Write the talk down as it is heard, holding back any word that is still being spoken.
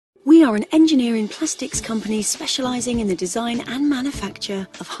We are an engineering plastics company specialising in the design and manufacture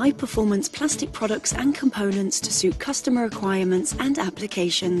of high-performance plastic products and components to suit customer requirements and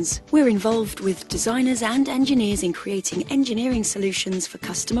applications. We're involved with designers and engineers in creating engineering solutions for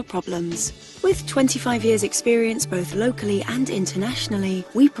customer problems. With 25 years' experience both locally and internationally,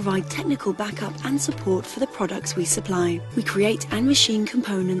 we provide technical backup and support for the products we supply. We create and machine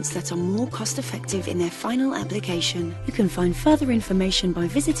components that are more cost-effective in their final application. You can find further information by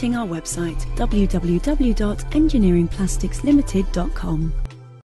visiting our website www.engineeringplasticslimited.com.